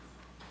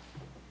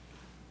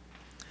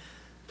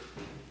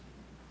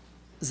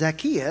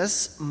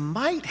Zacchaeus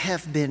might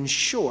have been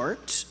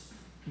short,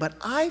 but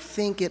I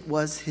think it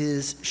was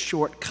his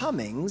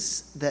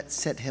shortcomings that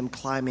sent him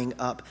climbing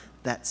up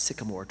that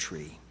sycamore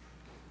tree.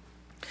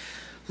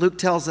 Luke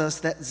tells us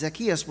that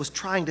Zacchaeus was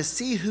trying to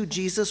see who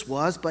Jesus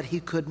was, but he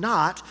could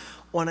not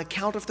on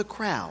account of the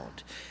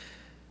crowd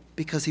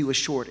because he was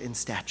short in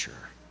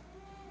stature.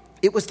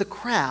 It was the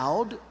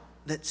crowd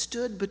that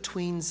stood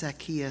between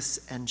Zacchaeus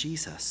and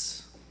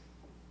Jesus.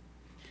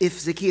 If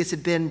Zacchaeus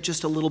had been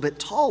just a little bit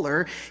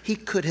taller, he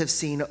could have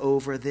seen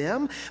over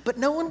them, but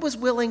no one was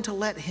willing to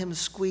let him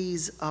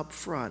squeeze up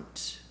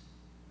front.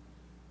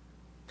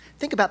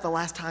 Think about the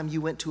last time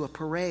you went to a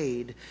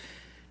parade.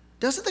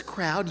 Doesn't the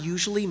crowd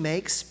usually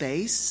make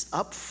space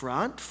up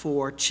front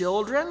for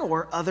children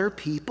or other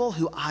people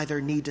who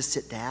either need to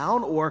sit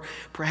down or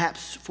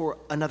perhaps for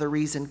another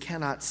reason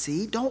cannot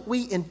see? Don't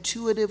we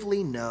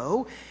intuitively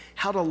know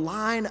how to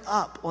line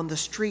up on the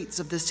streets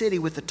of the city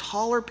with the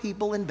taller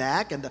people in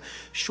back and the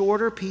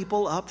shorter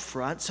people up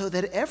front so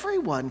that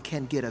everyone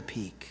can get a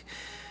peek?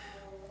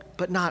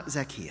 But not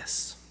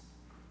Zacchaeus.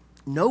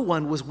 No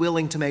one was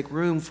willing to make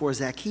room for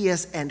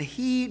Zacchaeus, and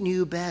he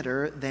knew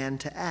better than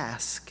to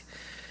ask.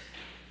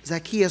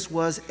 Zacchaeus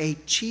was a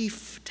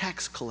chief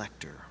tax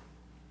collector,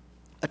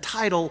 a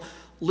title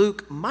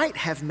Luke might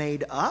have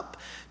made up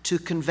to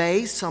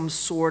convey some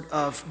sort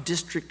of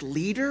district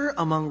leader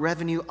among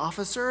revenue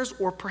officers,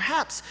 or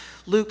perhaps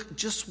Luke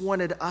just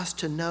wanted us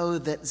to know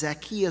that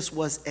Zacchaeus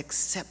was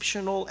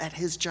exceptional at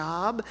his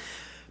job,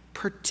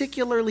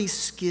 particularly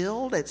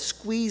skilled at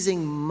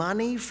squeezing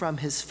money from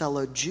his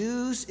fellow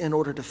Jews in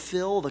order to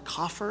fill the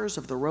coffers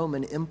of the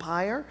Roman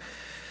Empire.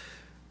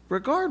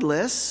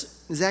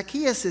 Regardless,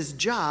 Zacchaeus'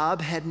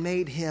 job had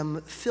made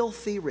him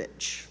filthy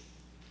rich.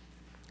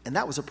 And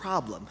that was a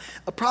problem.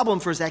 A problem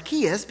for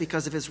Zacchaeus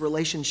because of his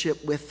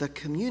relationship with the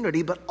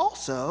community, but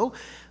also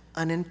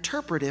an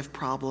interpretive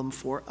problem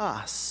for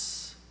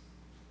us.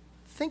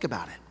 Think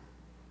about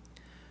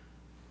it.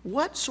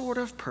 What sort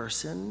of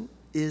person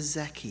is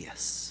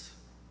Zacchaeus?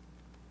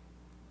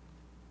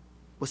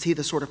 Was he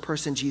the sort of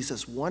person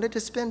Jesus wanted to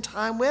spend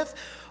time with,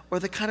 or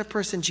the kind of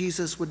person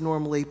Jesus would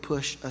normally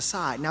push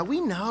aside? Now,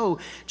 we know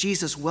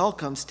Jesus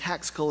welcomes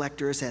tax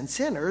collectors and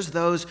sinners,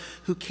 those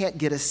who can't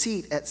get a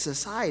seat at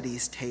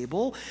society's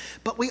table,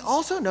 but we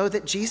also know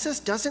that Jesus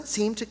doesn't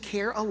seem to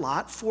care a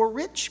lot for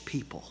rich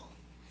people,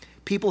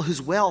 people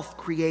whose wealth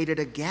created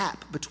a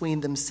gap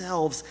between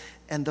themselves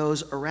and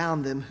those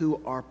around them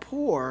who are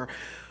poor.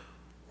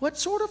 What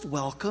sort of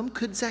welcome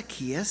could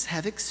Zacchaeus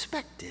have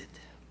expected?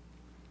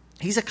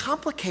 He's a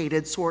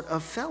complicated sort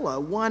of fellow,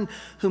 one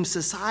whom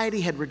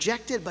society had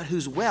rejected, but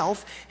whose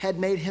wealth had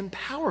made him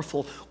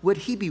powerful. Would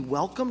he be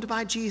welcomed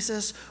by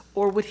Jesus,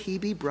 or would he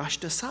be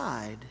brushed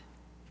aside?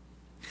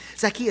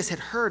 Zacchaeus had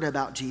heard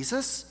about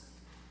Jesus.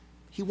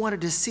 He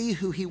wanted to see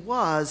who he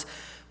was,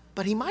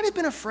 but he might have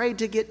been afraid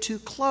to get too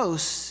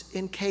close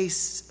in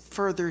case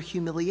further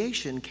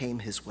humiliation came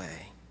his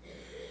way.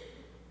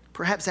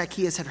 Perhaps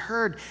Zacchaeus had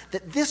heard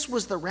that this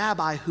was the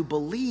rabbi who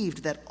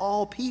believed that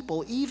all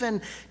people,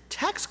 even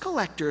tax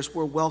collectors,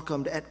 were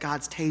welcomed at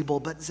God's table,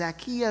 but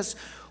Zacchaeus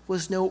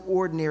was no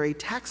ordinary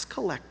tax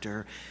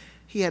collector.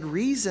 He had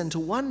reason to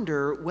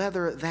wonder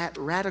whether that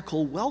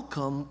radical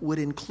welcome would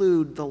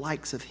include the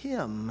likes of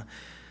him.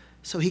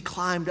 So he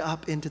climbed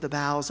up into the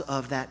boughs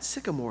of that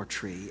sycamore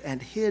tree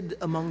and hid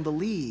among the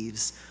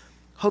leaves,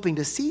 hoping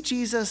to see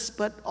Jesus,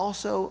 but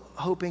also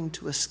hoping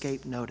to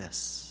escape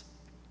notice.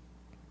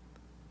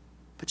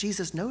 But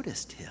Jesus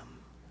noticed him.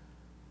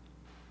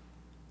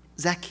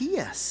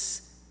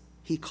 Zacchaeus,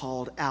 he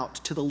called out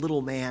to the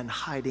little man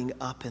hiding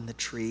up in the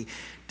tree.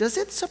 Does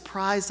it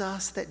surprise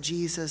us that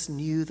Jesus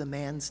knew the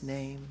man's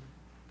name?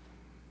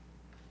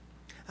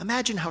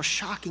 Imagine how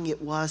shocking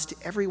it was to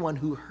everyone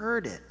who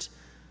heard it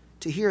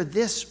to hear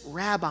this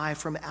rabbi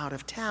from out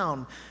of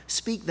town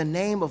speak the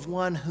name of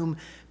one whom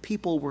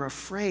people were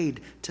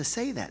afraid to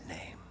say that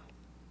name.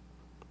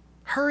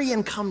 Hurry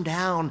and come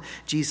down,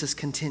 Jesus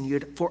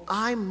continued, for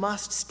I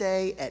must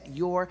stay at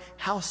your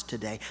house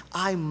today.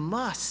 I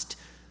must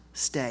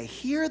stay.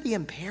 Hear the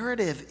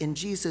imperative in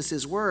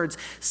Jesus' words.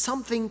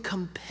 Something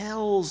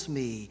compels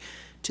me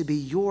to be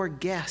your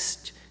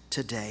guest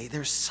today.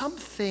 There's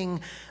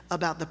something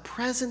about the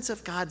presence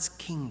of God's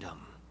kingdom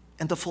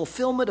and the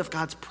fulfillment of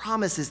God's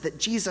promises that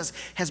Jesus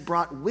has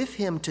brought with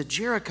him to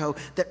Jericho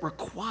that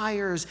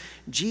requires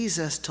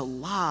Jesus to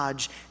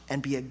lodge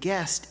and be a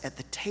guest at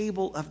the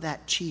table of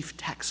that chief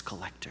tax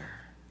collector.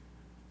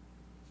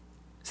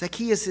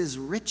 Zacchaeus'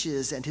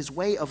 riches and his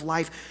way of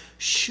life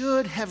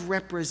should have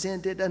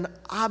represented an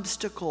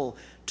obstacle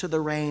to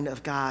the reign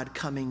of God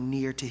coming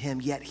near to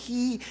him, yet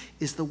he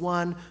is the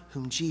one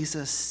whom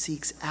Jesus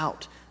seeks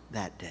out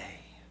that day.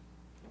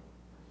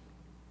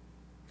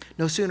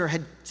 No sooner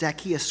had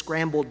Zacchaeus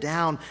scrambled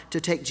down to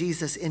take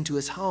Jesus into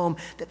his home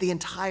that the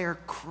entire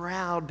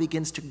crowd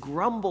begins to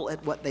grumble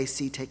at what they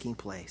see taking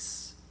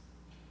place.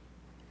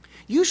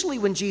 Usually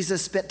when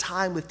Jesus spent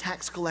time with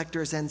tax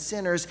collectors and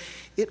sinners,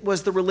 it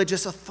was the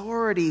religious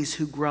authorities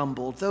who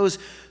grumbled, those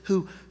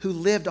who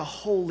lived a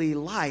holy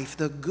life,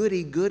 the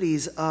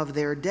goody-goodies of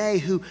their day,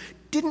 who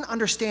didn't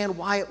understand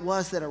why it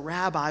was that a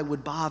rabbi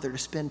would bother to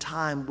spend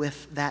time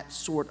with that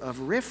sort of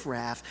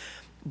riffraff.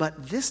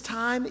 But this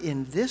time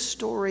in this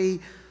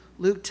story,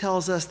 Luke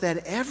tells us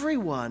that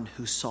everyone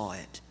who saw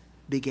it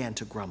began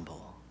to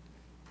grumble.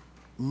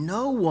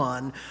 No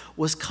one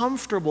was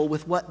comfortable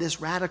with what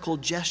this radical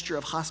gesture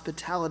of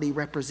hospitality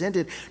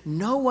represented.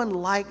 No one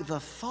liked the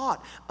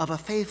thought of a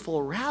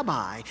faithful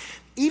rabbi,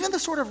 even the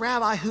sort of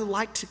rabbi who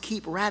liked to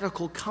keep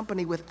radical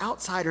company with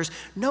outsiders.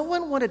 No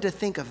one wanted to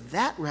think of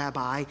that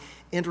rabbi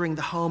entering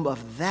the home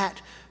of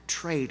that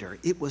traitor.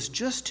 It was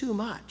just too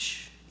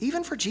much.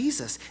 Even for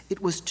Jesus,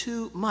 it was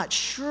too much.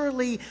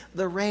 Surely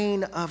the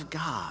reign of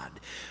God,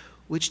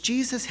 which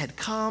Jesus had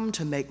come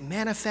to make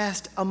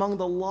manifest among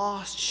the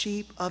lost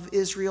sheep of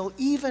Israel,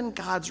 even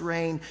God's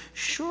reign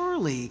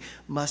surely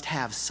must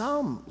have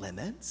some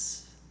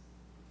limits.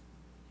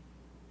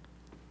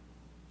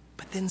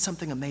 But then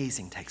something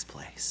amazing takes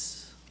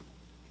place.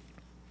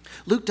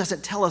 Luke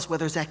doesn't tell us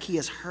whether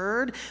Zacchaeus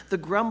heard the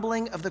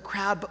grumbling of the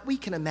crowd, but we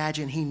can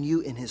imagine he knew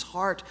in his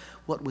heart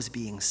what was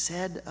being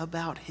said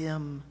about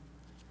him.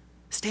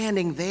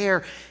 Standing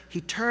there,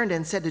 he turned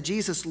and said to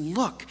Jesus,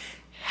 "Look,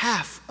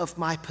 half of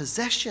my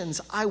possessions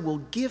I will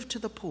give to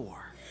the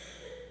poor.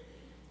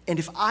 And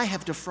if I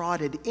have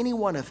defrauded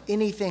anyone of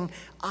anything,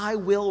 I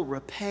will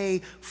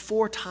repay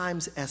 4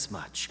 times as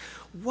much."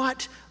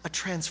 What a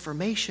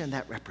transformation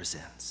that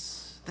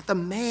represents. That the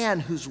man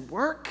whose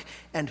work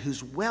and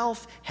whose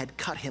wealth had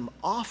cut him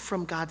off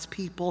from God's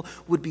people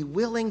would be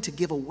willing to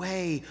give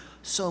away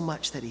so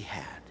much that he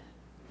had.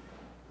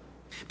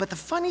 But the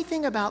funny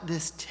thing about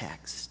this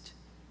text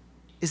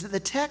is that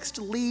the text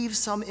leaves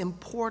some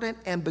important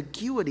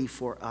ambiguity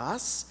for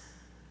us,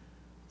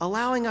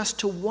 allowing us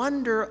to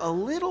wonder a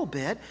little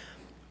bit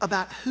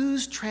about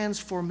whose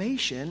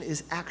transformation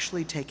is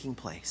actually taking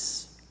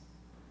place.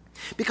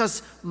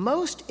 Because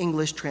most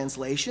English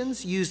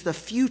translations use the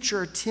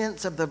future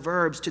tense of the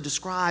verbs to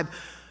describe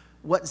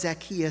what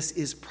Zacchaeus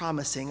is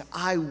promising.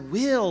 I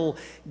will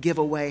give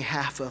away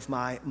half of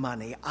my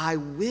money. I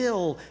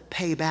will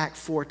pay back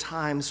 4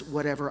 times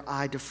whatever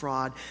I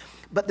defraud.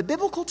 But the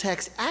biblical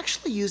text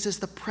actually uses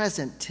the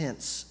present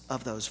tense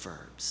of those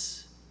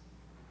verbs.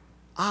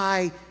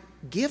 I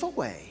give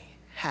away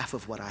half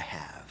of what I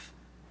have.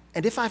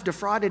 And if I've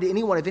defrauded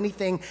anyone of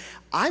anything,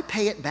 I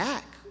pay it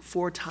back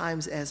 4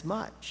 times as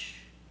much.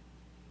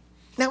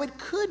 Now, it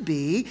could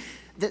be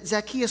that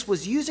Zacchaeus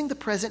was using the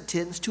present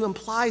tense to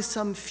imply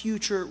some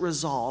future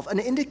resolve, an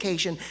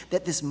indication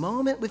that this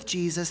moment with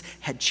Jesus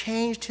had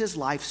changed his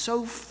life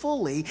so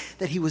fully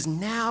that he was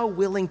now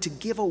willing to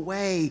give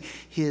away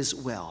his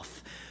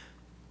wealth.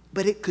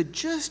 But it could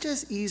just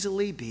as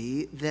easily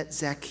be that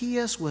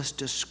Zacchaeus was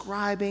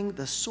describing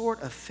the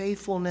sort of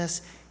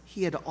faithfulness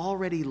he had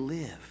already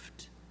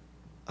lived,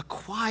 a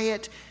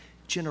quiet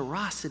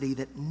generosity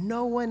that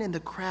no one in the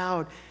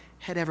crowd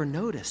had ever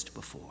noticed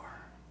before.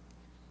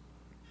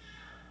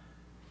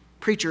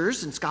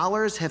 Preachers and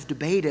scholars have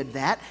debated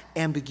that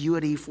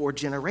ambiguity for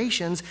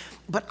generations,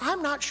 but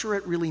I'm not sure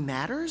it really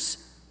matters,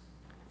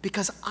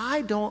 because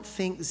I don't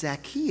think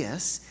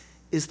Zacchaeus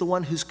is the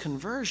one whose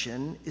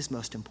conversion is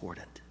most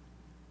important.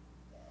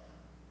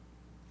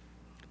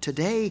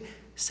 Today,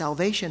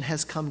 salvation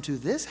has come to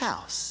this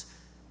house,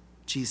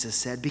 Jesus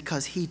said,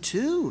 because he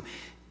too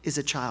is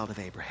a child of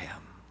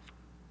Abraham.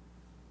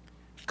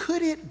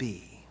 Could it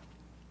be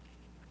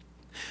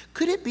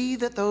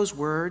that those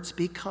words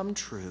become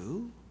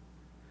true?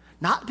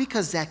 Not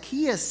because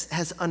Zacchaeus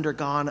has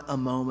undergone a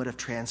moment of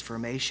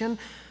transformation,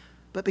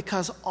 but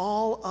because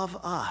all of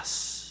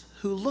us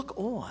who look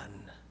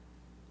on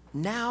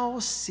now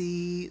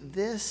see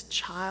this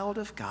child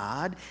of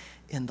God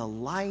in the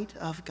light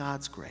of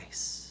God's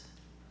grace.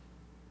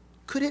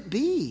 Could it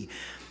be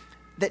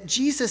that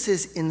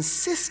Jesus'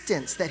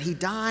 insistence that he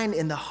dine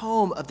in the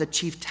home of the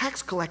chief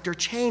tax collector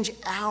change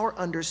our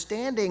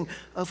understanding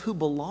of who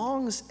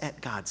belongs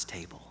at God's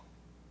table?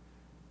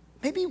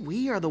 Maybe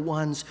we are the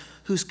ones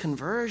whose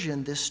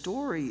conversion this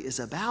story is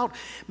about.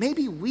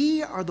 Maybe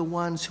we are the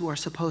ones who are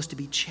supposed to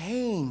be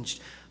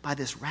changed by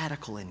this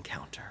radical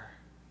encounter.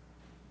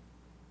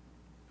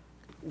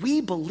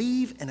 We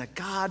believe in a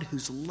God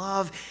whose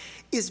love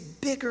is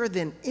bigger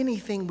than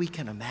anything we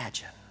can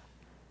imagine.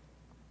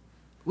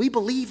 We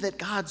believe that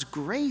God's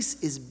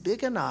grace is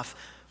big enough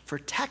for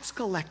tax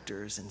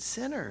collectors and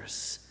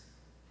sinners.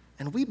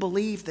 And we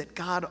believe that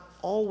God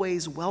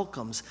always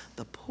welcomes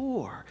the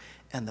poor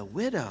and the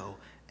widow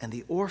and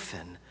the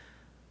orphan.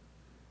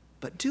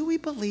 But do we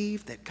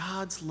believe that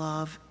God's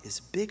love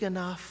is big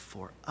enough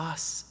for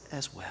us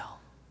as well?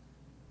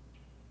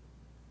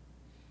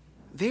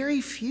 Very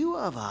few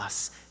of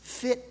us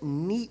fit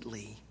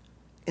neatly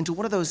into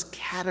one of those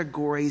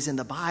categories in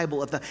the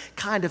Bible of the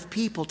kind of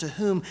people to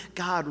whom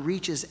God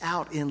reaches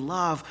out in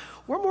love.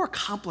 We're more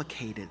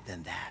complicated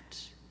than that.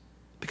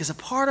 Because a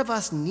part of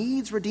us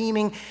needs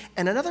redeeming,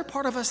 and another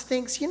part of us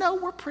thinks,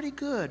 we're pretty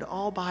good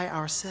all by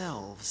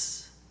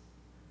ourselves.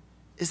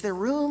 Is there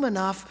room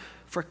enough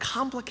for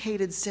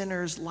complicated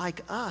sinners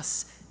like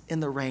us in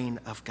the reign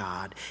of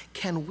God?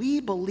 Can we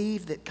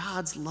believe that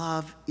God's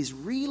love is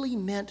really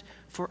meant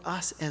for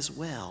us as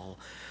well?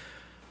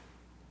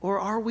 Or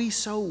are we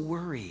so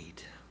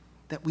worried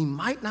that we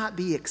might not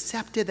be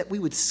accepted, that we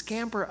would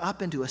scamper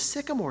up into a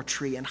sycamore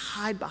tree and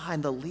hide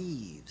behind the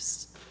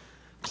leaves,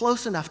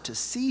 close enough to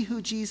see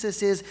who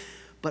Jesus is,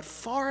 but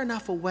far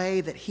enough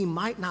away that he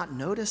might not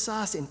notice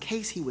us in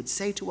case he would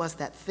say to us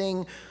that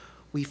thing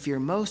we fear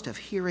most of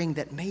hearing,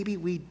 that maybe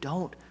we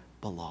don't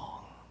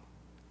belong?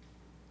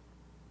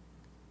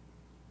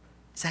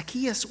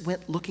 Zacchaeus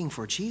went looking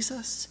for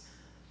Jesus,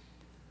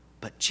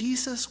 but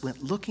Jesus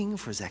went looking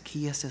for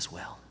Zacchaeus as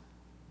well.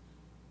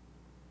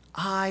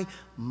 I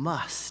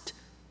must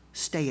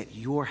stay at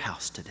your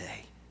house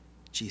today,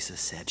 Jesus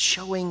said,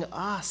 showing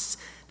us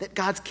that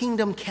God's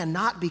kingdom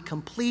cannot be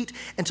complete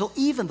until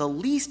even the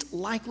least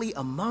likely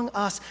among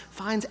us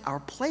finds our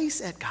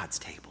place at God's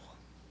table.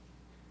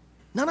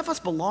 None of us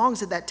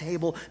belongs at that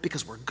table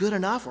because we're good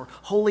enough or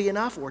holy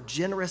enough or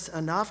generous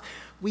enough.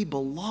 We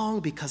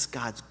belong because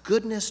God's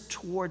goodness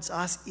towards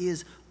us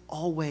is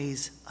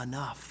always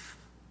enough.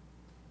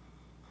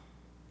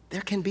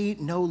 There can be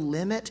no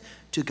limit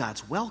to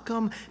God's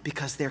welcome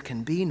because there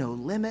can be no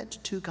limit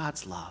to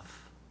God's love.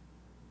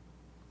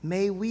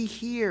 May we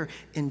hear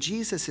in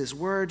Jesus'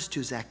 words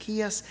to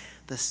Zacchaeus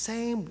the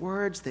same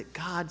words that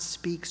God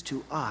speaks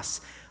to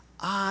us.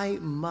 I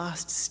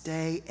must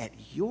stay at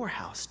your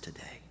house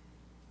today.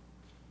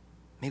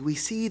 May we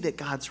see that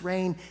God's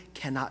reign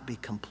cannot be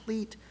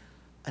complete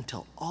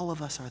until all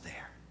of us are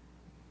there.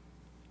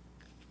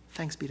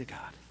 Thanks be to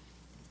God.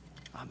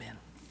 Amen.